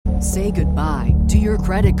Say goodbye to your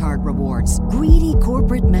credit card rewards. Greedy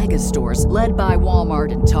corporate mega stores, led by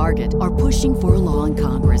Walmart and Target, are pushing for a law in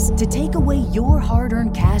Congress to take away your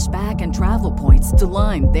hard-earned cash back and travel points to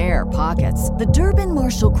line their pockets. The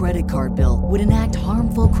Durbin-Marshall credit card bill would enact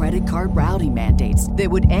harmful credit card routing mandates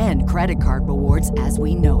that would end credit card rewards as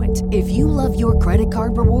we know it. If you love your credit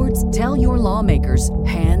card rewards, tell your lawmakers,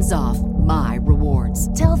 hands off my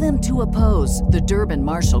rewards. Tell them to oppose the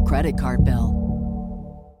Durbin-Marshall credit card bill.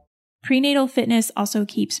 Prenatal fitness also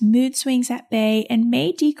keeps mood swings at bay and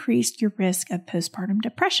may decrease your risk of postpartum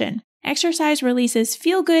depression. Exercise releases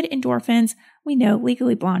feel-good endorphins. We know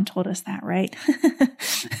Legally Blonde told us that, right?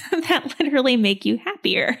 That literally make you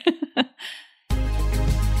happier.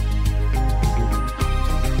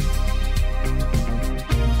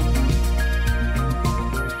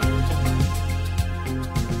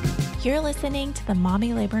 You're listening to the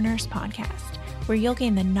Mommy Labor Nurse podcast, where you'll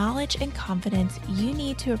gain the knowledge and confidence you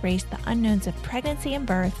need to erase the unknowns of pregnancy and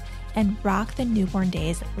birth and rock the newborn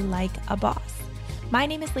days like a boss. My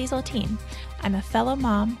name is Liesl Teen. I'm a fellow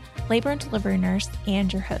mom, labor and delivery nurse,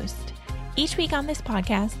 and your host. Each week on this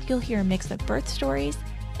podcast, you'll hear a mix of birth stories,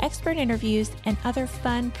 expert interviews, and other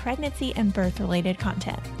fun pregnancy and birth-related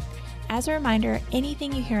content. As a reminder,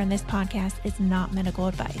 anything you hear on this podcast is not medical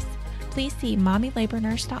advice. Please see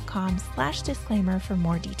mommylabornurse.com/disclaimer for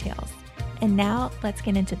more details. And now let's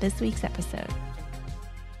get into this week's episode.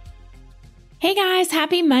 Hey guys,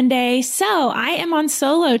 happy Monday. So I am on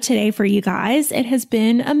solo today for you guys. It has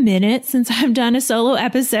been a minute since I've done a solo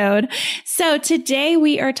episode. So today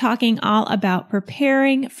we are talking all about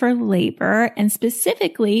preparing for labor and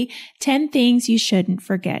specifically 10 things you shouldn't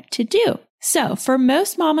forget to do. So for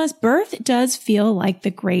most mamas, birth does feel like the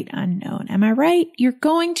great unknown. Am I right? You're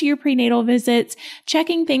going to your prenatal visits,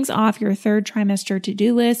 checking things off your third trimester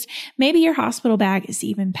to-do list. Maybe your hospital bag is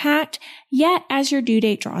even packed. Yet as your due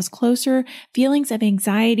date draws closer, feelings of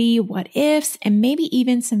anxiety, what ifs, and maybe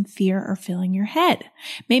even some fear are filling your head.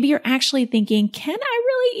 Maybe you're actually thinking, can I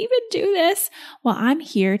really even do this? Well, I'm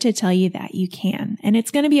here to tell you that you can, and it's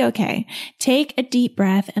going to be okay. Take a deep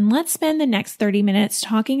breath and let's spend the next 30 minutes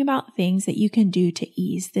talking about things that you can do to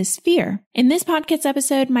ease this fear. In this podcast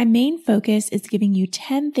episode, my main focus is giving you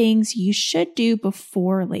 10 things you should do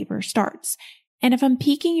before labor starts. And if I'm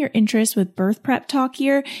piquing your interest with birth prep talk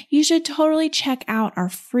here, you should totally check out our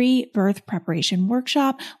free birth preparation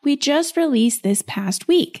workshop we just released this past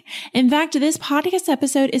week. In fact, this podcast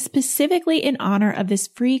episode is specifically in honor of this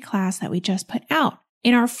free class that we just put out.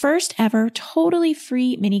 In our first ever totally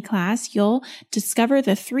free mini class, you'll discover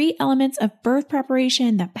the 3 elements of birth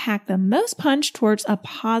preparation that pack the most punch towards a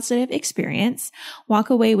positive experience, walk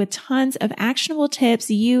away with tons of actionable tips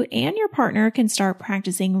you and your partner can start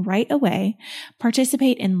practicing right away,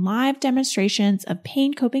 participate in live demonstrations of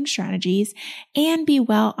pain coping strategies, and be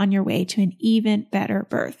well on your way to an even better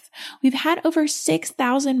birth. We've had over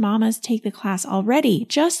 6,000 mamas take the class already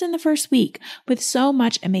just in the first week with so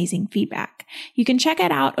much amazing feedback. You can check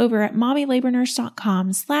it out over at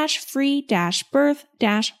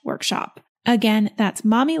mommylabornurse.com/free-birth-workshop. Again, that's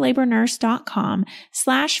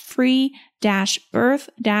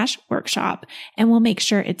mommylabornurse.com/free-birth-workshop. And we'll make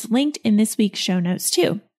sure it's linked in this week's show notes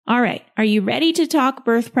too. All right. Are you ready to talk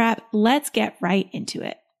birth prep? Let's get right into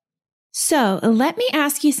it. So let me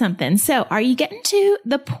ask you something. So are you getting to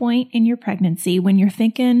the point in your pregnancy when you're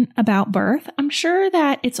thinking about birth? I'm sure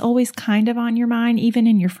that it's always kind of on your mind, even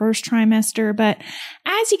in your first trimester. But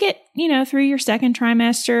as you get, through your second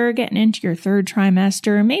trimester, getting into your third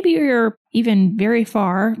trimester, maybe you're even very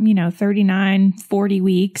far, 39, 40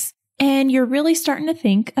 weeks, and you're really starting to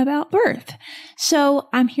think about birth. So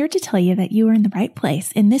I'm here to tell you that you are in the right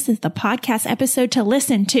place, and this is the podcast episode to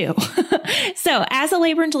listen to. So as a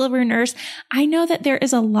labor and delivery nurse, I know that there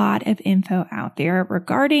is a lot of info out there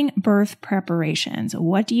regarding birth preparations.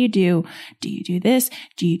 What do you do? Do you do this?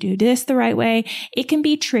 Do you do this the right way? It can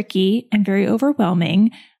be tricky and very overwhelming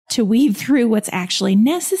to weed through what's actually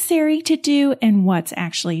necessary to do and what's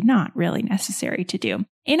actually not really necessary to do.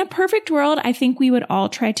 In a perfect world, I think we would all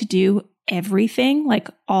try to do everything, like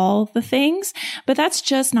all the things, but that's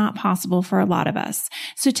just not possible for a lot of us.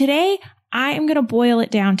 So today, I am going to boil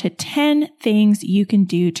it down to 10 things you can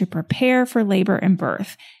do to prepare for labor and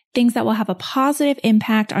birth. Things that will have a positive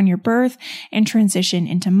impact on your birth and transition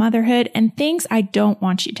into motherhood, and things I don't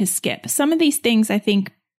want you to skip. Some of these things I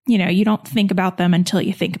think you don't think about them until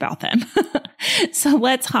you think about them. So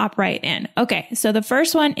let's hop right in. Okay. So the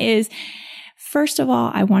first one is First of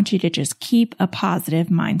all, I want you to just keep a positive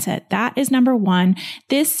mindset. That is number one.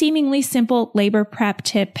 This seemingly simple labor prep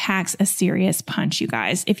tip packs a serious punch, you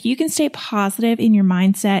guys. If you can stay positive in your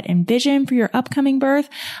mindset and vision for your upcoming birth,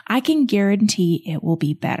 I can guarantee it will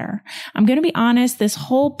be better. I'm going to be honest, this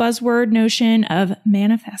whole buzzword notion of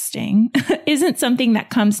manifesting isn't something that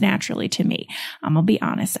comes naturally to me. I'm going to be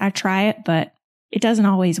honest. I try it, but it doesn't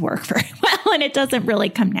always work very well and it doesn't really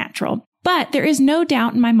come natural. But there is no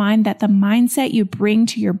doubt in my mind that the mindset you bring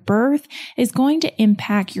to your birth is going to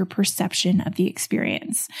impact your perception of the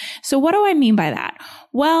experience. So what do I mean by that?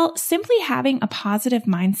 Well, simply having a positive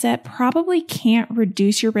mindset probably can't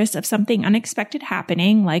reduce your risk of something unexpected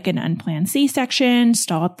happening, like an unplanned C-section,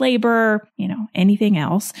 stalled labor, anything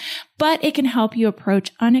else. But it can help you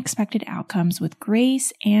approach unexpected outcomes with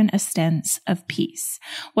grace and a sense of peace.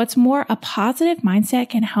 What's more, a positive mindset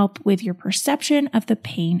can help with your perception of the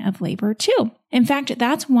pain of labor too. In fact,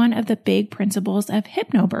 that's one of the big principles of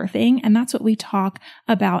hypnobirthing, and that's what we talk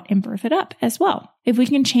about in Birth It Up as well. If we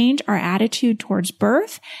can change our attitude towards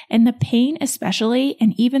birth and the pain especially,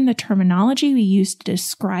 and even the terminology we use to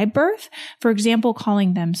describe birth, for example,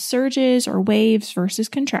 calling them surges or waves versus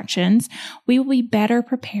contractions, we will be better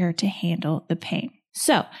prepared to handle the pain.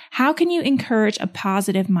 So how can you encourage a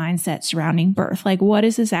positive mindset surrounding birth? Like, what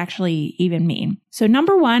does this actually even mean? So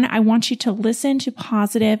number one, I want you to listen to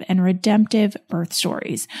positive and redemptive birth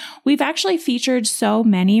stories. We've actually featured so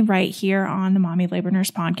many right here on the Mommy Labor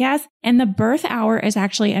Nurse podcast, and the Birth Hour is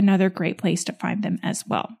actually another great place to find them as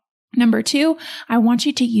well. Number two, I want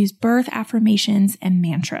you to use birth affirmations and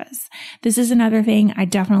mantras. This is another thing I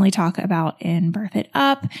definitely talk about in Birth It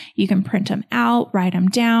Up. You can print them out, write them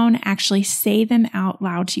down, actually say them out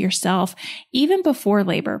loud to yourself. Even before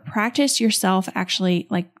labor, practice yourself actually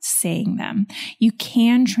saying them. You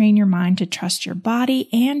can train your mind to trust your body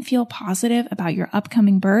and feel positive about your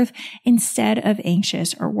upcoming birth instead of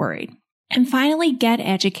anxious or worried. And finally, get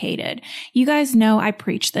educated. You guys know I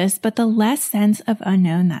preach this, but the less sense of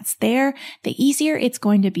unknown that's there, the easier it's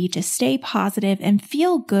going to be to stay positive and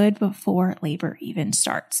feel good before labor even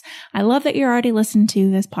starts. I love that you're already listening to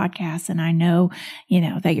this podcast, and I know,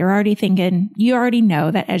 that you're already thinking, you already know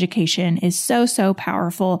that education is so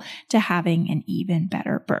powerful to having an even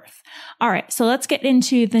better birth. All right, so let's get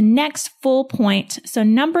into the next full point. So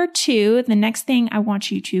number two, the next thing I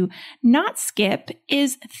want you to not skip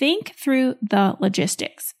is think through the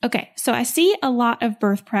logistics. Okay, so I see a lot of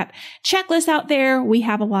birth prep checklists out there. We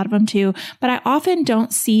have a lot of them too, but I often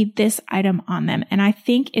don't see this item on them, and I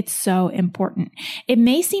think it's so important. It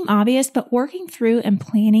may seem obvious, but working through and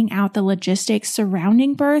planning out the logistics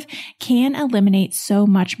surrounding birth can eliminate so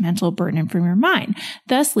much mental burden from your mind,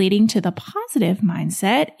 thus leading to the positive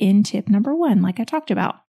mindset in tip number one, like I talked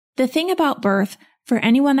about. The thing about birth, for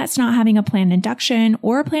anyone that's not having a planned induction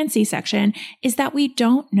or a planned C-section, is that we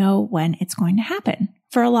don't know when it's going to happen.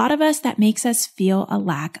 For a lot of us, that makes us feel a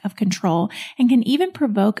lack of control and can even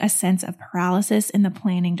provoke a sense of paralysis in the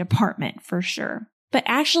planning department for sure. But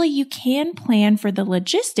actually, you can plan for the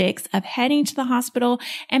logistics of heading to the hospital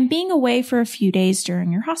and being away for a few days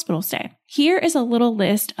during your hospital stay. Here is a little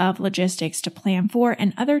list of logistics to plan for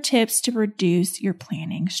and other tips to reduce your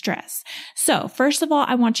planning stress. So first of all,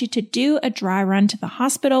 I want you to do a dry run to the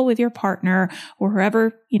hospital with your partner or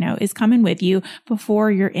whoever, is coming with you before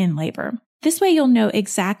you're in labor. This way you'll know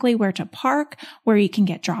exactly where to park, where you can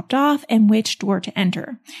get dropped off, and which door to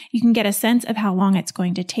enter. You can get a sense of how long it's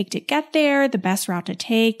going to take to get there, the best route to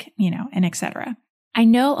take, and etc. I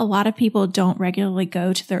know a lot of people don't regularly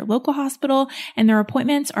go to their local hospital and their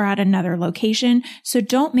appointments are at another location, so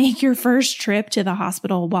don't make your first trip to the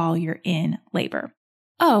hospital while you're in labor.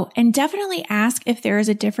 Oh, and definitely ask if there is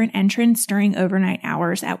a different entrance during overnight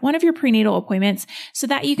hours at one of your prenatal appointments so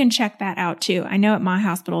that you can check that out too. I know at my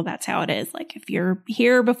hospital, that's how it is. Like if you're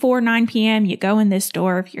here before 9 p.m., you go in this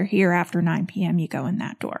door. If you're here after 9 p.m., you go in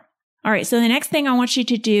that door. All right. So the next thing I want you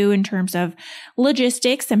to do in terms of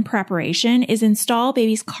logistics and preparation is install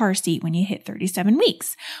baby's car seat when you hit 37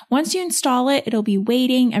 weeks. Once you install it, it'll be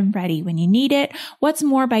waiting and ready when you need it. What's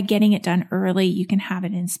more, by getting it done early, you can have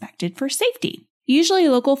it inspected for safety. Usually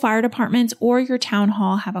local fire departments or your town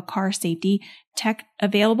hall have a car safety tech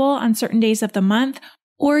available on certain days of the month,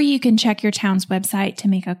 or you can check your town's website to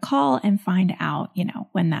make a call and find out,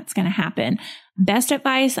 when that's going to happen. Best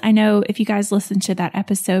advice, I know if you guys listened to that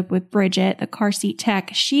episode with Bridget, the car seat tech,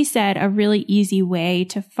 she said a really easy way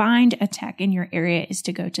to find a tech in your area is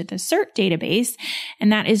to go to the CERT database,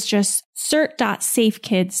 and that is just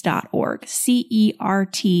cert.safekids.org,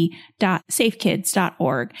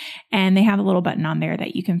 CERT.safekids.org, and they have a little button on there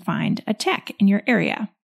that you can find a tech in your area.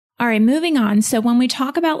 All right, moving on. So when we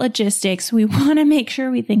talk about logistics, we want to make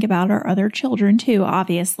sure we think about our other children too,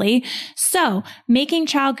 obviously. So making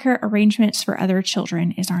childcare arrangements for other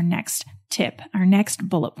children is our next tip, our next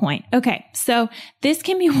bullet point. Okay, so this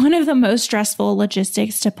can be one of the most stressful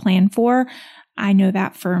logistics to plan for. I know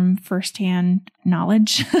that from firsthand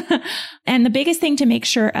knowledge. And the biggest thing to make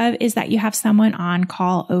sure of is that you have someone on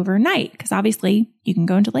call overnight, because obviously you can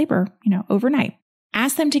go into labor, overnight.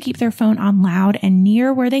 Ask them to keep their phone on loud and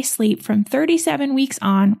near where they sleep from 37 weeks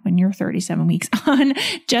on when you're 37 weeks on,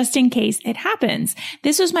 just in case it happens.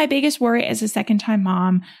 This was my biggest worry as a second-time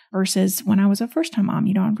mom versus when I was a first-time mom.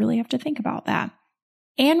 You don't really have to think about that.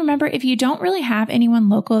 And remember, if you don't really have anyone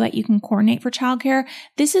local that you can coordinate for childcare,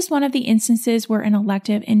 this is one of the instances where an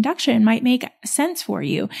elective induction might make sense for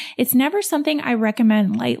you. It's never something I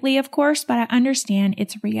recommend lightly, of course, but I understand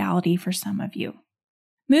it's a reality for some of you.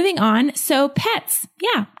 Moving on. So pets.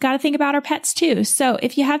 Yeah, got to think about our pets too. So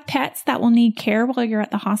if you have pets that will need care while you're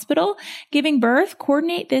at the hospital giving birth,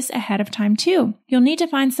 coordinate this ahead of time too. You'll need to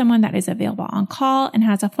find someone that is available on call and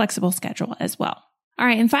has a flexible schedule as well. All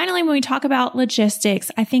right. And finally, when we talk about logistics,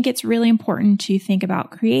 I think it's really important to think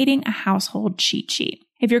about creating a household cheat sheet.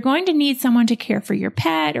 If you're going to need someone to care for your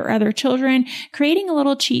pet or other children, creating a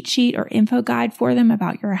little cheat sheet or info guide for them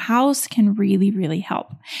about your house can really, really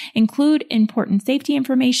help. Include important safety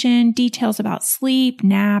information, details about sleep,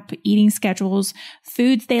 nap, eating schedules,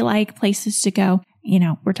 foods they like, places to go.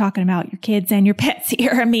 We're talking about your kids and your pets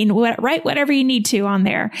here. I mean, write whatever you need to on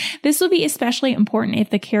there. This will be especially important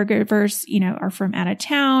if the caregivers, are from out of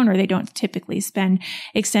town or they don't typically spend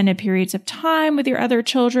extended periods of time with your other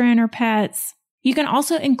children or pets. You can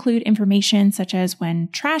also include information such as when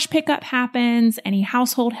trash pickup happens, any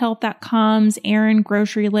household help that comes, errand,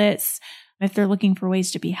 grocery lists, if they're looking for ways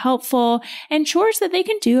to be helpful, and chores that they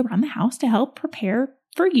can do around the house to help prepare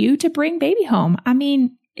for you to bring baby home. I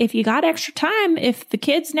mean, if you got extra time, if the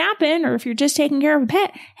kid's napping or if you're just taking care of a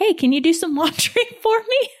pet, hey, can you do some laundry for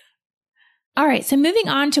me? All right, so moving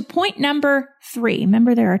on to point number 3.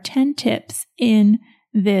 Remember, there are 10 tips in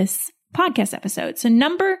this podcast episode. So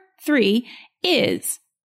number 3 is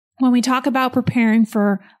when we talk about preparing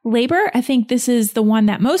for labor, I think this is the one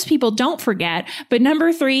that most people don't forget. But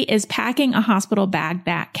number 3 is packing a hospital bag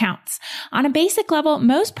that counts. On a basic level,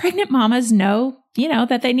 most pregnant mamas know,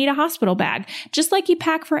 that they need a hospital bag, just like you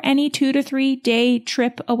pack for any 2 to 3 day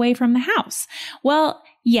trip away from the house. Well,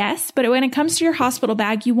 yes, but when it comes to your hospital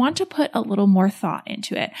bag, you want to put a little more thought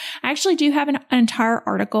into it. I actually do have an entire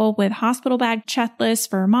article with hospital bag checklists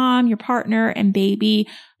for mom, your partner, and baby.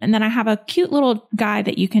 And then I have a cute little guide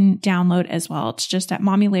that you can download as well. It's just at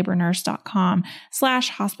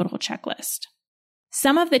mommylabornurse.com/hospital checklist.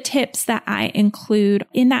 Some of the tips that I include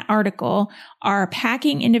in that article are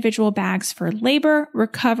packing individual bags for labor,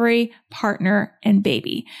 recovery, partner, and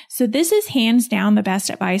baby. So this is hands down the best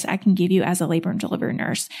advice I can give you as a labor and delivery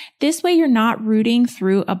nurse. This way you're not rooting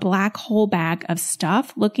through a black hole bag of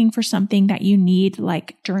stuff looking for something that you need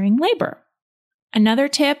like during labor. Another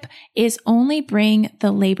tip is only bring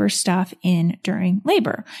the labor stuff in during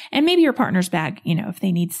labor, and maybe your partner's bag, if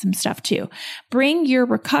they need some stuff too. Bring your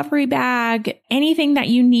recovery bag, anything that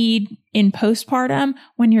you need in postpartum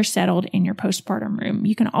when you're settled in your postpartum room.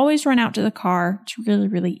 You can always run out to the car. It's really,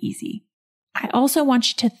 really easy. I also want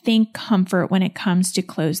you to think comfort when it comes to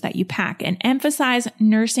clothes that you pack and emphasize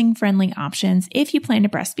nursing-friendly options if you plan to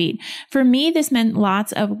breastfeed. For me, this meant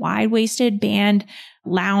lots of wide-waisted band,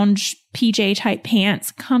 lounge, PJ type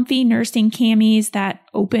pants, comfy nursing camis that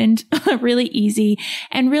opened really easy,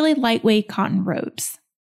 and really lightweight cotton robes.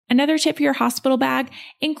 Another tip for your hospital bag,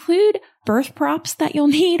 include birth props that you'll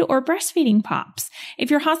need or breastfeeding pops.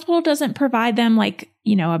 If your hospital doesn't provide them like,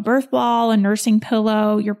 a birth ball, a nursing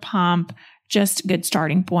pillow, your pump, just a good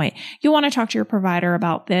starting point. You'll want to talk to your provider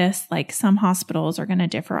about this. Like some hospitals are going to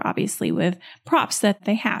differ obviously with props that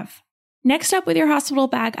they have. Next up with your hospital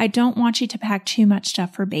bag, I don't want you to pack too much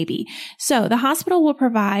stuff for baby. So the hospital will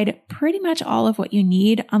provide pretty much all of what you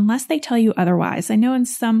need unless they tell you otherwise. I know in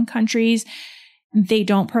some countries, they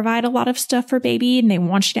don't provide a lot of stuff for baby and they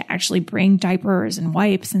want you to actually bring diapers and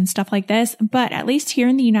wipes and stuff like this. But at least here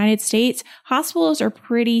in the United States, hospitals are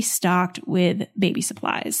pretty stocked with baby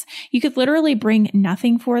supplies. You could literally bring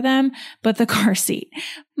nothing for them but the car seat.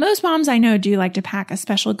 Most moms I know do like to pack a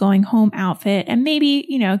special going home outfit and maybe,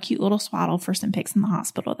 a cute little swaddle for some pics in the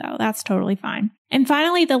hospital though. That's totally fine. And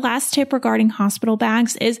finally, the last tip regarding hospital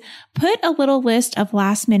bags is put a little list of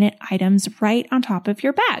last minute items right on top of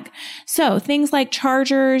your bag. So things like like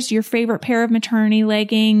chargers, your favorite pair of maternity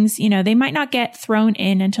leggings, they might not get thrown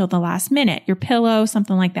in until the last minute, your pillow,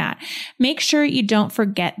 something like that. Make sure you don't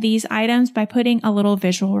forget these items by putting a little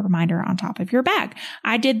visual reminder on top of your bag.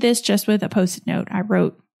 I did this just with a Post-it note. I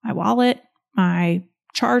wrote my wallet, my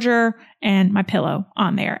charger, and my pillow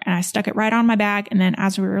on there, and I stuck it right on my bag. And then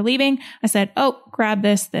as we were leaving, I said, oh, grab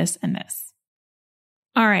this, this, and this.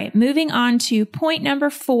 All right, moving on to point number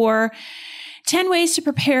 4, 10 ways to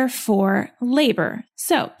prepare for labor.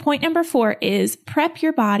 So point number 4 is prep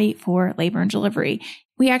your body for labor and delivery.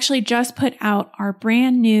 We actually just put out our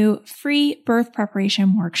brand new free birth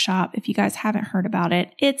preparation workshop. If you guys haven't heard about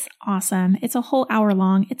it, it's awesome. It's a whole hour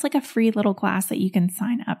long. It's like a free little class that you can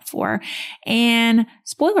sign up for. And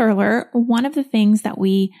spoiler alert, one of the things that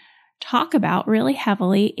we talk about really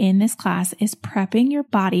heavily in this class is prepping your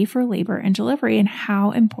body for labor and delivery and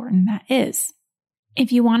how important that is.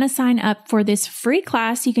 If you want to sign up for this free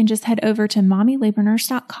class, you can just head over to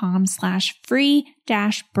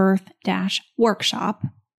mommylabornurse.com/free-birth-workshop.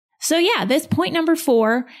 So yeah, this point number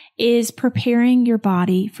 4 is preparing your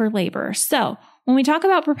body for labor. So when we talk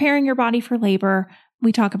about preparing your body for labor,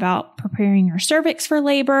 we talk about preparing your cervix for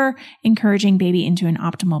labor, encouraging baby into an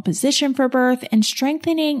optimal position for birth, and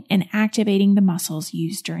strengthening and activating the muscles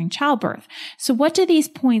used during childbirth. So what do these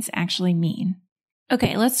points actually mean?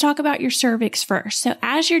 Okay, let's talk about your cervix first. So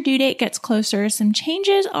as your due date gets closer, some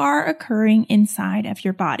changes are occurring inside of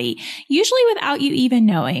your body, usually without you even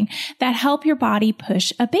knowing, that help your body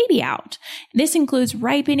push a baby out. This includes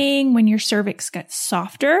ripening when your cervix gets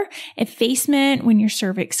softer, effacement when your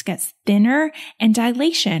cervix gets thinner, and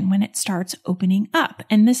dilation when it starts opening up.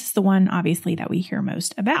 And this is the one, obviously, that we hear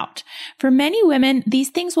most about. For many women, these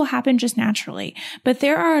things will happen just naturally, but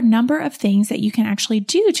there are a number of things that you can actually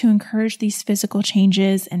do to encourage these physical changes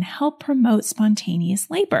and help promote spontaneous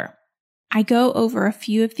labor. I go over a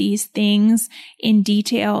few of these things in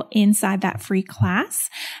detail inside that free class,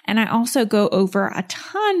 and I also go over a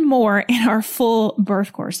ton more in our full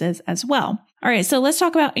birth courses as well. All right, so let's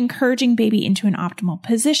talk about encouraging baby into an optimal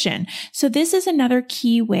position. So this is another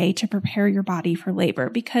key way to prepare your body for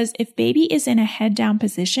labor, because if baby is in a head down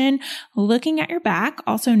position, looking at your back,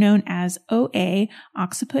 also known as OA,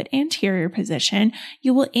 occiput anterior position,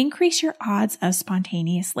 you will increase your odds of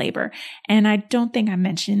spontaneous labor. And I don't think I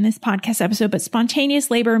mentioned in this podcast episode, but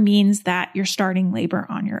spontaneous labor means that you're starting labor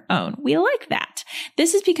on your own. We like that.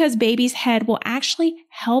 This is because baby's head will actually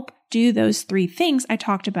help do those 3 things I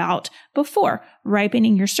talked about before: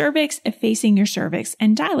 ripening your cervix, effacing your cervix,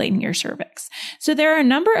 and dilating your cervix. So there are a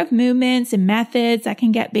number of movements and methods that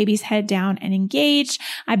can get baby's head down and engaged.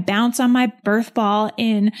 I bounce on my birth ball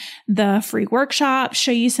in the free workshop,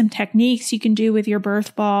 show you some techniques you can do with your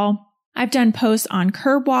birth ball. I've done posts on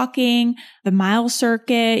curb walking, the mile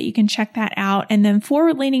circuit. You can check that out. And then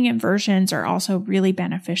forward leaning inversions are also really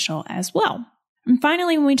beneficial as well. And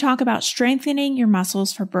finally, when we talk about strengthening your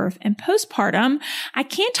muscles for birth and postpartum, I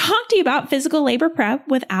can't talk to you about physical labor prep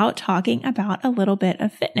without talking about a little bit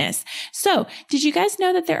of fitness. So, did you guys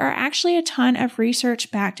know that there are actually a ton of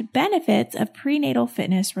research-backed benefits of prenatal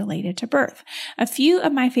fitness related to birth? A few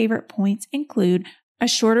of my favorite points include a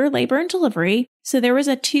shorter labor and delivery. So there was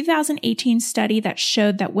a 2018 study that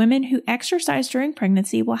showed that women who exercise during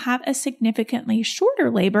pregnancy will have a significantly shorter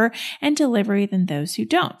labor and delivery than those who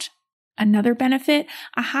don't. Another benefit,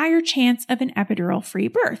 a higher chance of an epidural-free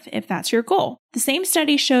birth, if that's your goal. The same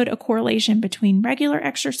study showed a correlation between regular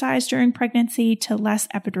exercise during pregnancy to less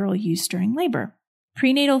epidural use during labor.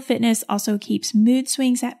 Prenatal fitness also keeps mood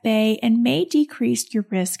swings at bay and may decrease your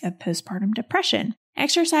risk of postpartum depression.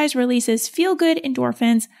 Exercise releases feel-good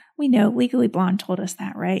endorphins. We know Legally Blonde told us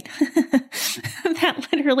that, right? That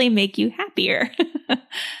literally make you happier.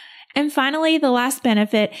 And finally, the last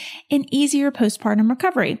benefit, an easier postpartum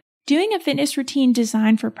recovery. Doing a fitness routine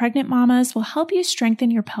designed for pregnant mamas will help you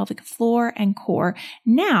strengthen your pelvic floor and core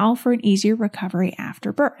now for an easier recovery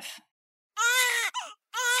after birth.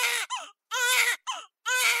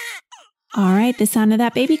 All right, the sound of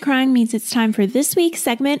that baby crying means it's time for this week's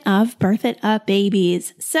segment of Birth It Up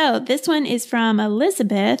Babies. So this one is from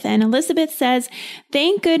Elizabeth, and Elizabeth says,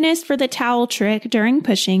 "Thank goodness for the towel trick during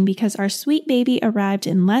pushing because our sweet baby arrived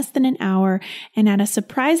in less than an hour and at a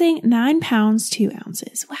surprising 9 pounds, 2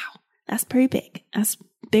 ounces. Wow, that's pretty big. That's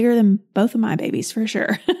bigger than both of my babies for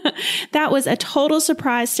sure. That was a total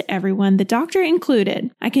surprise to everyone, the doctor included.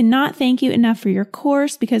 I cannot thank you enough for your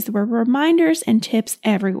course because there were reminders and tips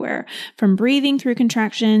everywhere, from breathing through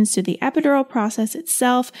contractions to the epidural process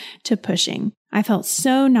itself to pushing. I felt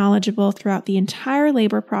so knowledgeable throughout the entire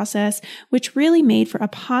labor process, which really made for a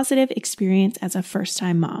positive experience as a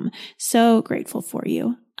first-time mom. So grateful for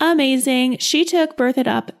you." amazing. She took Birth It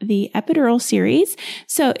Up, the epidural series.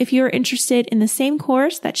 So if you're interested in the same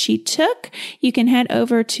course that she took, you can head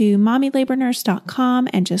over to mommylabornurse.com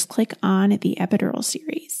and just click on the epidural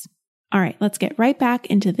series. All right, let's get right back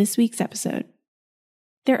into this week's episode.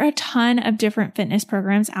 There are a ton of different fitness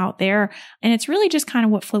programs out there, and it's really just kind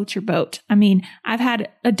of what floats your boat. I mean, I've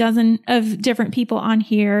had a dozen of different people on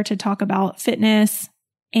here to talk about fitness,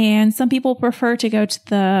 and some people prefer to go to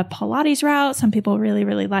the Pilates route. Some people really,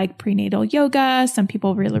 really like prenatal yoga. Some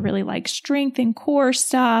people really, really like strength and core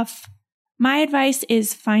stuff. My advice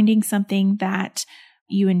is finding something that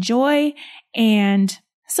you enjoy and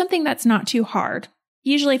something that's not too hard.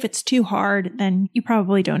 Usually if it's too hard, then you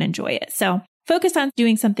probably don't enjoy it. So focus on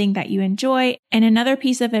doing something that you enjoy. And another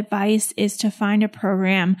piece of advice is to find a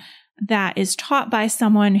program that is taught by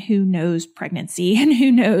someone who knows pregnancy and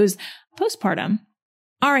who knows postpartum.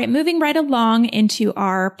 All right, moving right along into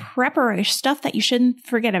our preparation stuff that you shouldn't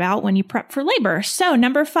forget about when you prep for labor. So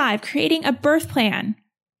number 5, creating a birth plan.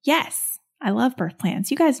 Yes. I love birth plans.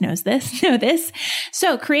 You guys know this.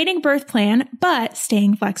 So creating a birth plan, but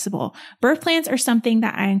staying flexible. Birth plans are something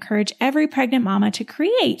that I encourage every pregnant mama to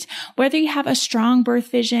create. Whether you have a strong birth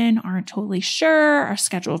vision, aren't totally sure, are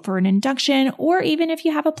scheduled for an induction, or even if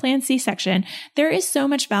you have a planned C-section, there is so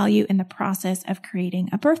much value in the process of creating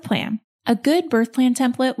a birth plan. A good birth plan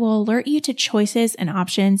template will alert you to choices and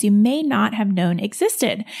options you may not have known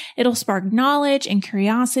existed. It'll spark knowledge and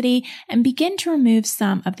curiosity and begin to remove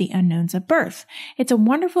some of the unknowns of birth. It's a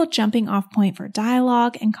wonderful jumping off point for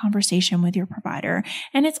dialogue and conversation with your provider.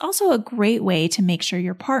 And it's also a great way to make sure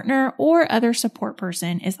your partner or other support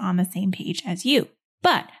person is on the same page as you.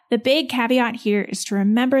 But the big caveat here is to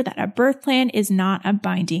remember that a birth plan is not a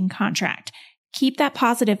binding contract. Keep that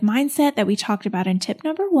positive mindset that we talked about in tip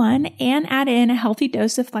number 1 and add in a healthy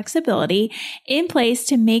dose of flexibility in place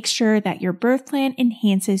to make sure that your birth plan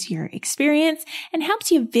enhances your experience and helps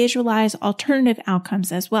you visualize alternative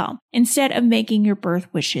outcomes as well, instead of making your birth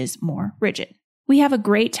wishes more rigid. We have a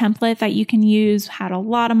great template that you can use, had a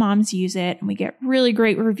lot of moms use it, and we get really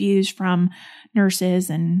great reviews from nurses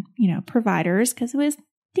and, providers because it was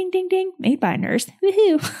ding, ding, ding, made by a nurse.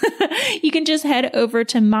 Woohoo. You can just head over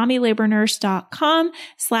to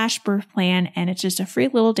mommylabornurse.com/birth plan, and it's just a free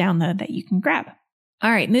little download that you can grab. All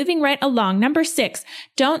right, moving right along. Number 6,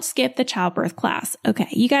 don't skip the childbirth class. Okay,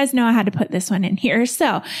 you guys know I had to put this one in here.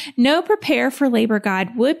 So no Prepare for Labor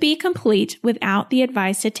guide would be complete without the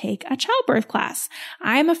advice to take a childbirth class.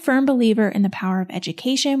 I am a firm believer in the power of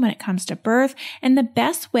education when it comes to birth, and the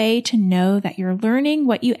best way to know that you're learning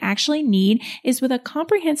what you actually need is with a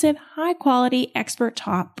comprehensive, high-quality,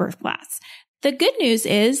 expert-taught birth class. The good news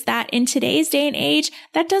is that in today's day and age,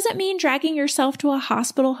 that doesn't mean dragging yourself to a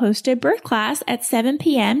hospital-hosted birth class at 7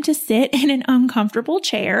 p.m. to sit in an uncomfortable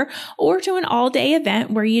chair or to an all-day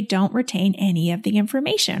event where you don't retain any of the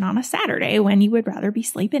information on a Saturday when you would rather be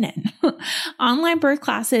sleeping in. Online birth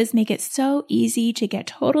classes make it so easy to get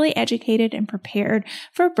totally educated and prepared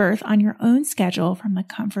for birth on your own schedule from the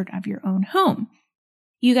comfort of your own home.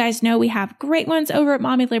 You guys know we have great ones over at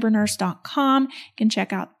mommylabornurse.com. You can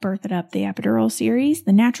check out Birth It Up, the epidural series,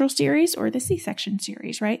 the natural series, or the C-section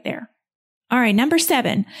series right there. All right, number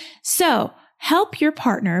 7. So help your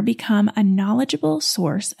partner become a knowledgeable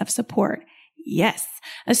source of support. Yes,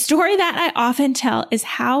 a story that I often tell is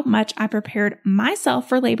how much I prepared myself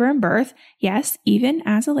for labor and birth. Yes, even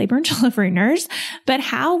as a labor and delivery nurse, but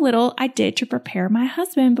how little I did to prepare my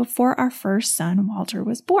husband before our first son, Walter,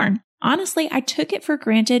 was born. Honestly, I took it for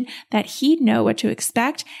granted that he'd know what to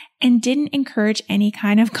expect and didn't encourage any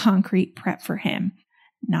kind of concrete prep for him.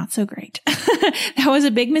 Not so great. That was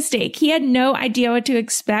a big mistake. He had no idea what to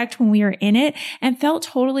expect when we were in it and felt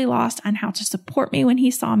totally lost on how to support me when he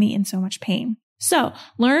saw me in so much pain. So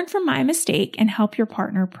learn from my mistake and help your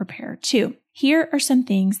partner prepare too. Here are some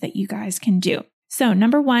things that you guys can do. So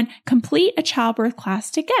number 1, complete a childbirth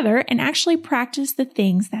class together and actually practice the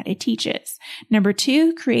things that it teaches. Number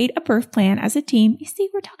 2, create a birth plan as a team. You see,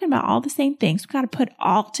 we're talking about all the same things. We've got to put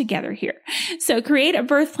all together here. So create a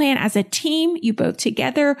birth plan as a team. You both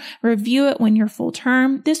together, review it when you're full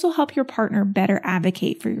term. This will help your partner better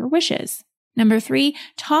advocate for your wishes. Number 3,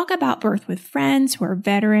 talk about birth with friends who are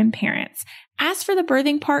veteran parents. Ask for the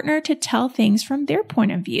birthing partner to tell things from their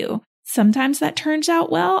point of view. Sometimes that turns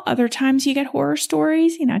out well. Other times you get horror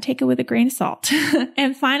stories, take it with a grain of salt.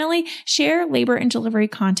 And finally, share labor and delivery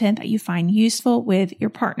content that you find useful with your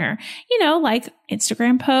partner. Like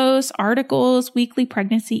Instagram posts, articles, weekly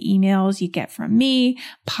pregnancy emails you get from me,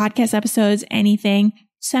 podcast episodes, anything.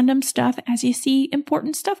 Send them stuff as you see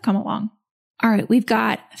important stuff come along. All right, we've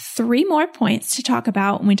got 3 more points to talk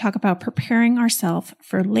about when we talk about preparing ourselves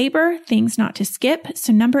for labor, things not to skip.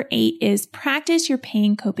 So number 8 is practice your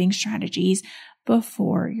pain coping strategies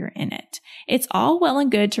before you're in it. It's all well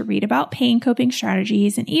and good to read about pain coping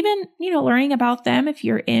strategies and even, learning about them if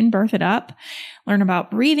you're in Birth It Up, learn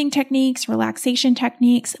about breathing techniques, relaxation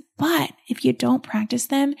techniques. But if you don't practice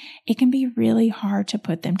them, it can be really hard to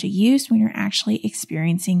put them to use when you're actually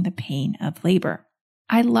experiencing the pain of labor.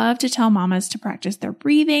 I love to tell mamas to practice their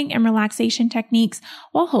breathing and relaxation techniques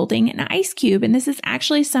while holding an ice cube. And this is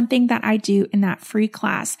actually something that I do in that free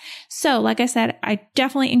class. So like I said, I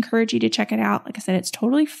definitely encourage you to check it out. Like I said, it's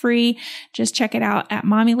totally free. Just check it out at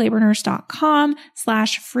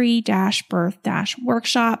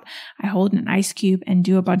mommylabornurse.com/free-birth-workshop. I hold an ice cube and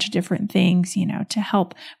do a bunch of different things, to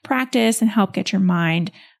help practice and help get your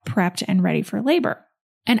mind prepped and ready for labor.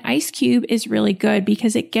 An ice cube is really good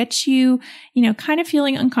because it gets you, kind of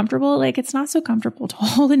feeling uncomfortable. Like it's not so comfortable to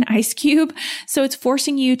hold an ice cube. So it's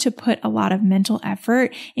forcing you to put a lot of mental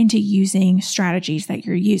effort into using strategies that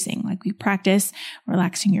you're using. Like we practice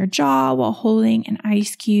relaxing your jaw while holding an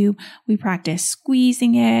ice cube. We practice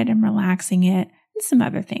squeezing it and relaxing it and some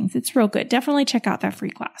other things. It's real good. Definitely check out that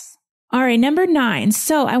free class. All right, number 9.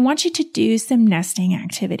 So I want you to do some nesting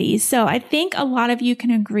activities. So I think a lot of you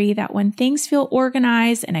can agree that when things feel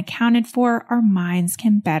organized and accounted for, our minds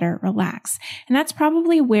can better relax. And that's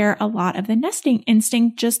probably where a lot of the nesting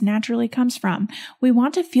instinct just naturally comes from. We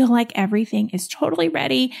want to feel like everything is totally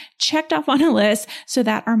ready, checked off on a list so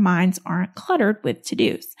that our minds aren't cluttered with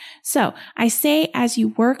to-dos. So I say as you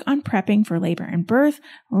work on prepping for labor and birth,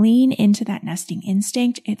 lean into that nesting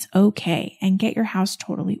instinct. It's okay. And get your house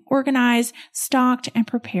totally organized, stocked, and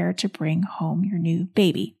prepared to bring home your new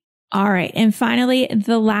baby. All right. And finally,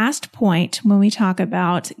 the last point when we talk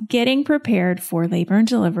about getting prepared for labor and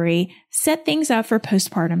delivery, set things up for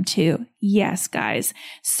postpartum too. Yes, guys.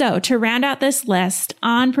 So to round out this list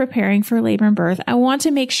on preparing for labor and birth, I want to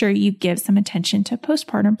make sure you give some attention to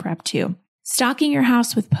postpartum prep too. Stocking your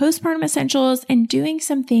house with postpartum essentials and doing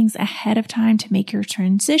some things ahead of time to make your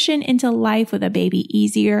transition into life with a baby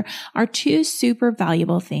easier are 2 super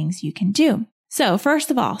valuable things you can do. So first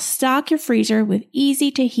of all, stock your freezer with easy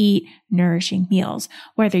to heat, nourishing meals.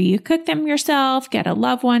 Whether you cook them yourself, get a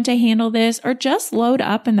loved one to handle this, or just load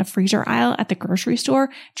up in the freezer aisle at the grocery store,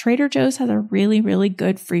 Trader Joe's has a really, really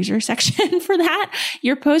good freezer section for that.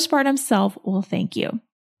 Your postpartum self will thank you.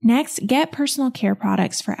 Next, get personal care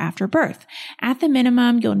products for after birth. At the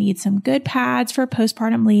minimum, you'll need some good pads for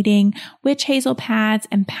postpartum bleeding, witch hazel pads,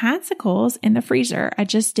 and padsicles in the freezer. I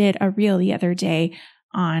just did a reel the other day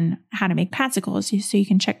on how to make padsicles, so you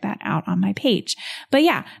can check that out on my page. But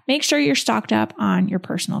yeah, make sure you're stocked up on your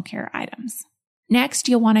personal care items. Next,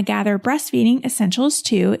 you'll want to gather breastfeeding essentials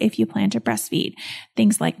too if you plan to breastfeed.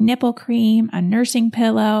 Things like nipple cream, a nursing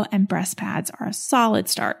pillow, and breast pads are a solid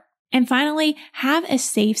start. And finally, have a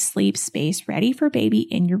safe sleep space ready for baby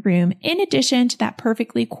in your room, in addition to that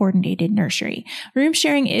perfectly coordinated nursery. Room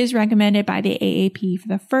sharing is recommended by the AAP for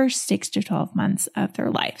the first 6 to 12 months of their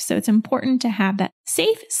life. So it's important to have that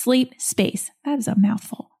safe sleep space. That is a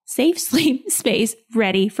mouthful. Safe sleep space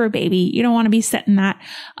ready for baby. You don't want to be setting that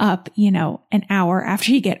up, an hour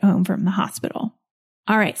after you get home from the hospital.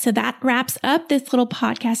 All right, so that wraps up this little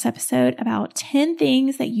podcast episode about 10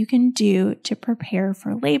 things that you can do to prepare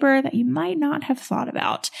for labor that you might not have thought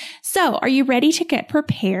about. So are you ready to get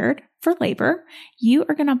prepared for labor? You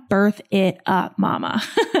are going to birth it up, mama.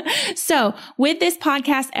 So with this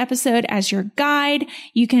podcast episode as your guide,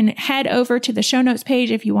 you can head over to the show notes page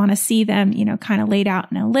if you want to see them, kind of laid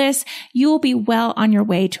out in a list. You will be well on your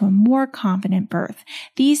way to a more confident birth.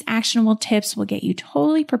 These actionable tips will get you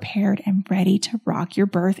totally prepared and ready to rock your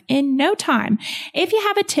birth in no time. If you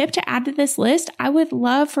have a tip to add to this list, I would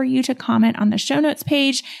love for you to comment on the show notes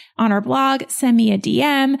page on our blog, send me a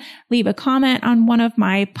DM, leave a comment on one of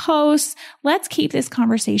my posts. Let's keep this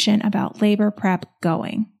conversation about labor prep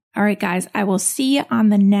going. All right, guys, I will see you on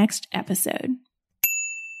the next episode.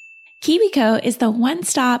 KiwiCo is the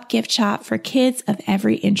one-stop gift shop for kids of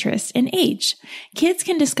every interest and age. Kids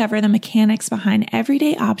can discover the mechanics behind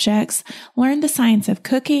everyday objects, learn the science of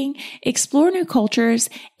cooking, explore new cultures,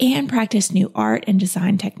 and practice new art and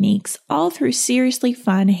design techniques, all through seriously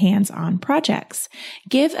fun hands-on projects.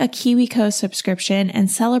 Give a KiwiCo subscription and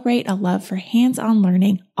celebrate a love for hands-on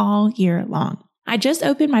learning all year long. I just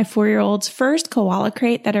opened my 4-year-old's first koala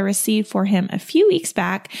crate that I received for him a few weeks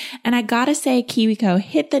back, and I gotta say KiwiCo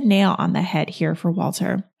hit the nail on the head here for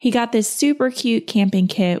Walter. He got this super cute camping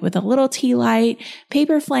kit with a little tea light,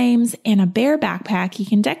 paper flames, and a bear backpack he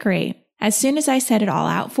can decorate. As soon as I set it all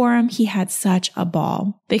out for him, he had such a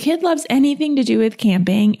ball. The kid loves anything to do with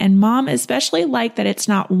camping, and Mom especially liked that it's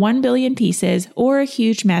not 1 billion pieces or a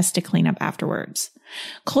huge mess to clean up afterwards.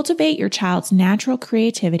 Cultivate your child's natural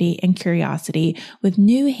creativity and curiosity with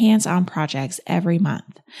new hands-on projects every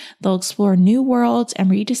month. They'll explore new worlds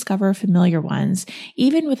and rediscover familiar ones,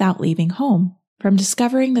 even without leaving home. From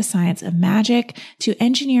discovering the science of magic to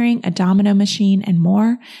engineering a domino machine and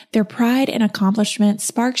more, their pride and accomplishment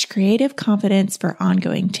sparks creative confidence for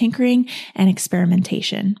ongoing tinkering and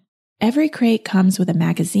experimentation. Every crate comes with a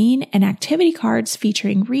magazine and activity cards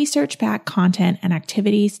featuring research-backed content and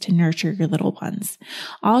activities to nurture your little ones.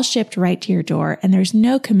 All shipped right to your door, and there's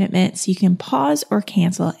no commitment, so you can pause or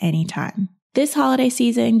cancel anytime. This holiday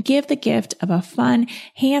season, give the gift of a fun,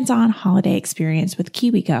 hands-on holiday experience with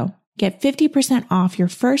KiwiGo. Get 50% off your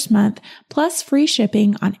first month plus free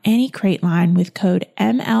shipping on any crate line with code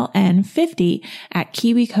MLN50 at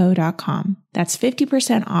kiwico.com. That's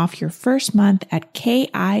 50% off your first month at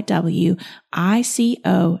KIWICO.com,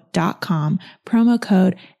 promo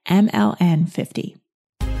code MLN50.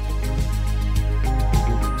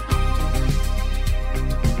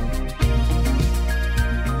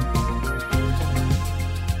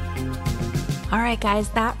 All right, guys,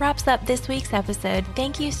 that wraps up this week's episode.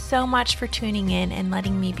 Thank you so much for tuning in and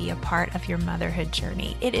letting me be a part of your motherhood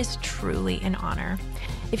journey. It is truly an honor.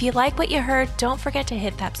 If you like what you heard, don't forget to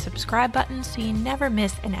hit that subscribe button so you never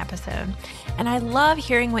miss an episode. And I love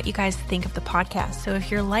hearing what you guys think of the podcast. So if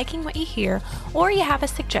you're liking what you hear or you have a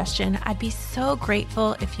suggestion, I'd be so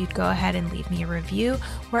grateful if you'd go ahead and leave me a review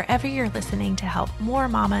wherever you're listening to help more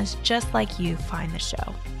mamas just like you find the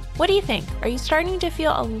show. What do you think? Are you starting to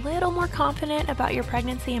feel a little more confident about your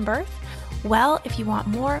pregnancy and birth? Well, if you want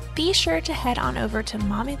more, be sure to head on over to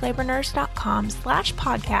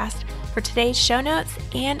mommylabornurse.com/podcast for today's show notes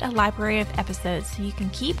and a library of episodes so you can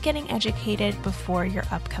keep getting educated before your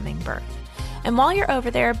upcoming birth. And while you're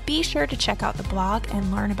over there, be sure to check out the blog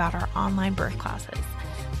and learn about our online birth classes.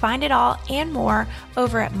 Find it all and more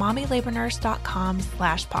over at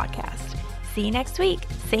mommylabornurse.com/podcast. See you next week,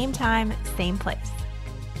 same time, same place.